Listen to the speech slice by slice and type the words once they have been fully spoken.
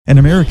An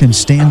American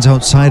stands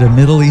outside a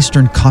Middle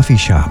Eastern coffee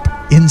shop.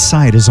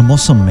 Inside is a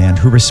Muslim man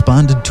who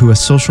responded to a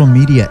social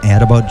media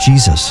ad about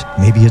Jesus.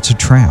 Maybe it's a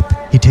trap.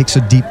 He takes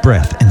a deep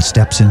breath and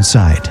steps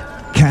inside.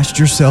 Cast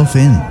yourself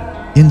in.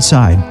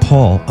 Inside,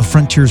 Paul, a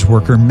frontiers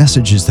worker,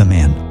 messages the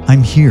man,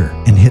 "I'm here,"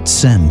 and hits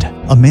send.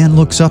 A man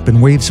looks up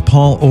and waves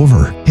Paul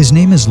over. His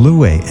name is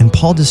Lue, and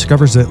Paul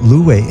discovers that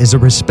Lue is a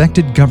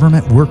respected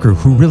government worker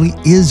who really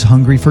is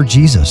hungry for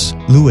Jesus.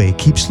 Lue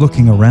keeps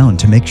looking around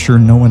to make sure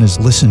no one is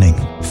listening.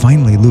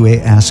 Finally, Lue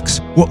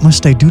asks, "What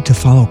must I do to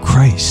follow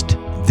Christ?"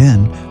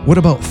 Then, "What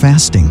about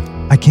fasting?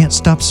 I can't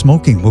stop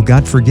smoking. Will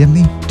God forgive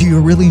me? Do you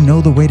really know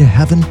the way to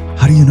heaven?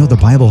 How do you know the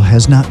Bible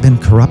has not been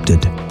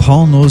corrupted?"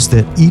 Paul knows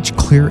that each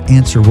clear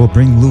answer will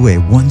bring Lue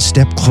one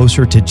step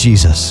closer to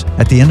Jesus.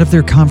 At the end of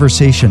their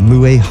conversation,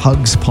 Lue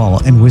hugs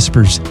Paul and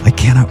whispers, "I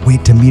cannot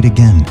wait to meet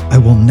again. I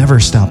will never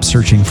stop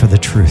searching for the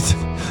truth."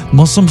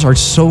 Muslims are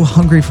so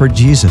hungry for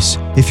Jesus.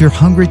 If you're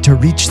hungry to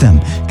reach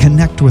them,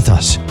 connect with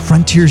us.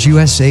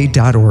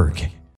 FrontiersUSA.org.